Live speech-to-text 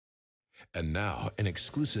And now, an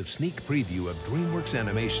exclusive sneak preview of DreamWorks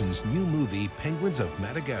Animation's new movie, Penguins of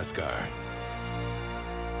Madagascar.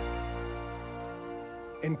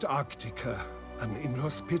 Antarctica, an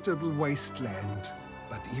inhospitable wasteland.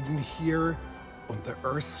 But even here, on the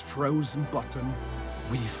Earth's frozen bottom,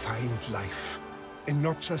 we find life. And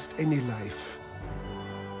not just any life.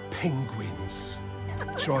 Penguins.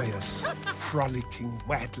 Joyous, frolicking,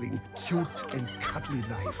 waddling, cute and cuddly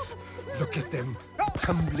life. Look at them,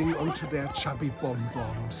 tumbling onto their chubby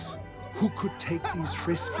bonbons. Who could take these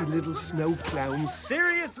frisky little snow clowns?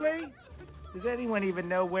 Seriously? Does anyone even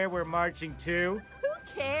know where we're marching to? Who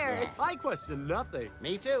cares? I question nothing.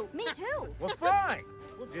 Me too. Me too. Well, fine.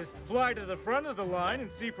 We'll just fly to the front of the line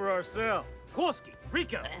and see for ourselves. Korski,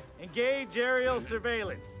 Rico, engage aerial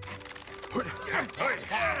surveillance.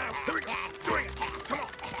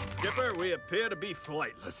 Skipper, we appear to be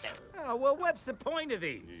flightless. Oh, well, what's the point of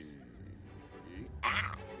these?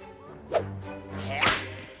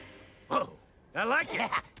 Whoa, I like it.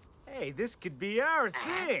 Hey, this could be our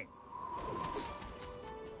thing.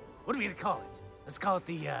 What are we gonna call it? Let's call it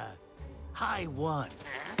the, High One.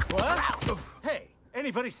 What? Hey,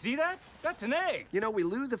 anybody see that? That's an egg. You know, we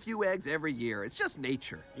lose a few eggs every year. It's just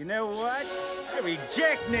nature. You know what? I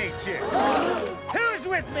reject nature. Who's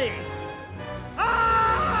with me?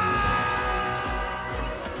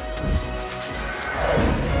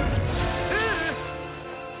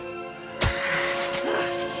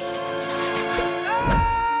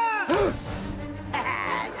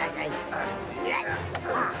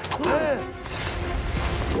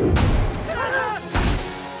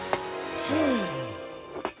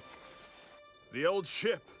 The old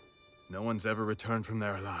ship. No one's ever returned from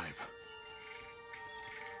there alive.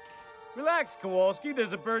 Relax, Kowalski.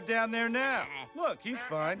 There's a bird down there now. Look, he's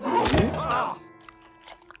fine. Oh.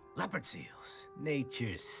 Leopard seals.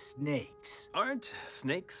 Nature's snakes. Aren't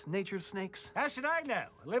snakes nature's snakes? How should I know?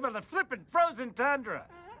 I live on the flippin' frozen tundra.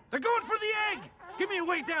 They're going for the egg! Give me a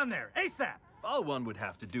way down there, ASAP! All one would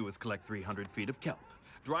have to do is collect 300 feet of kelp.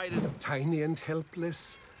 Dry it in... Tiny and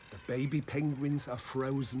helpless, the baby penguins are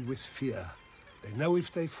frozen with fear. They know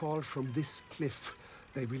if they fall from this cliff,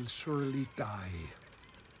 they will surely die.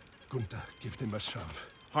 Gunther, give them a shove.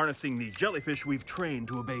 Harnessing the jellyfish we've trained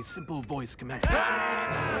to obey simple voice commands.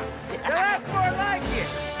 That's more like it!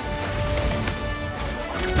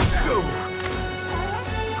 Go!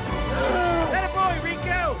 That boy,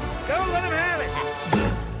 Rico! Don't let him have it!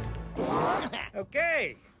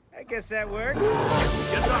 Okay, I guess that works.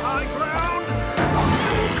 Get to high ground!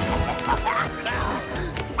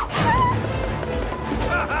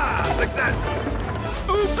 Ha-ha! Success!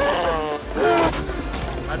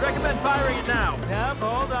 I'd recommend firing it now. Nope,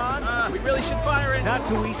 hold on. We really should fire it. Not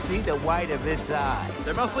till we see the white of its eyes.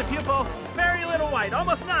 They're mostly pupil. Very little white,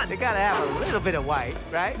 almost none. They gotta have a little bit of white,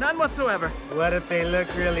 right? None whatsoever. What if they look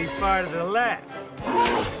really far to the left?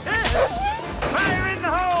 Fire in the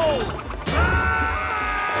hole!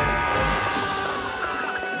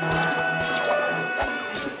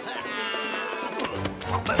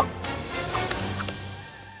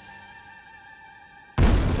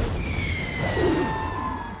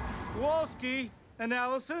 Kowalski,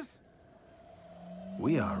 analysis?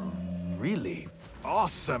 We are really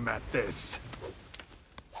awesome at this.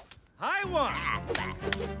 High one!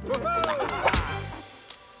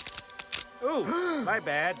 Ooh, my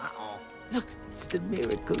bad. Look, it's the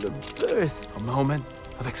miracle of birth. A moment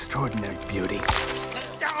of extraordinary beauty.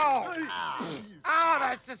 Oh,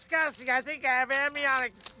 that's disgusting. I think I have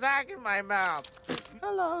amniotic sac in my mouth.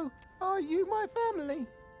 Hello, are you my family?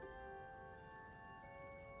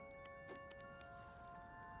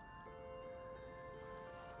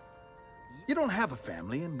 You don't have a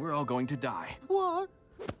family, and we're all going to die. What?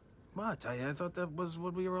 What? I thought that was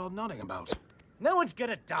what we were all nodding about. No one's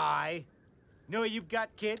gonna die. You know what you've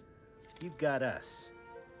got, kid? You've got us.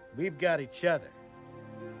 We've got each other.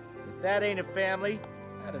 If that ain't a family,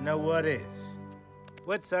 I don't know what is.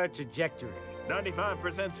 What's our trajectory?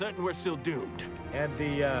 95% certain we're still doomed. And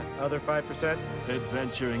the other 5%?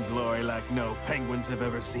 Adventure and glory like no penguins have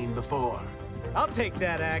ever seen before. I'll take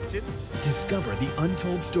that action. Discover the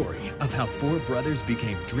untold story of how four brothers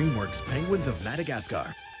became DreamWorks Penguins of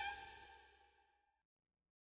Madagascar.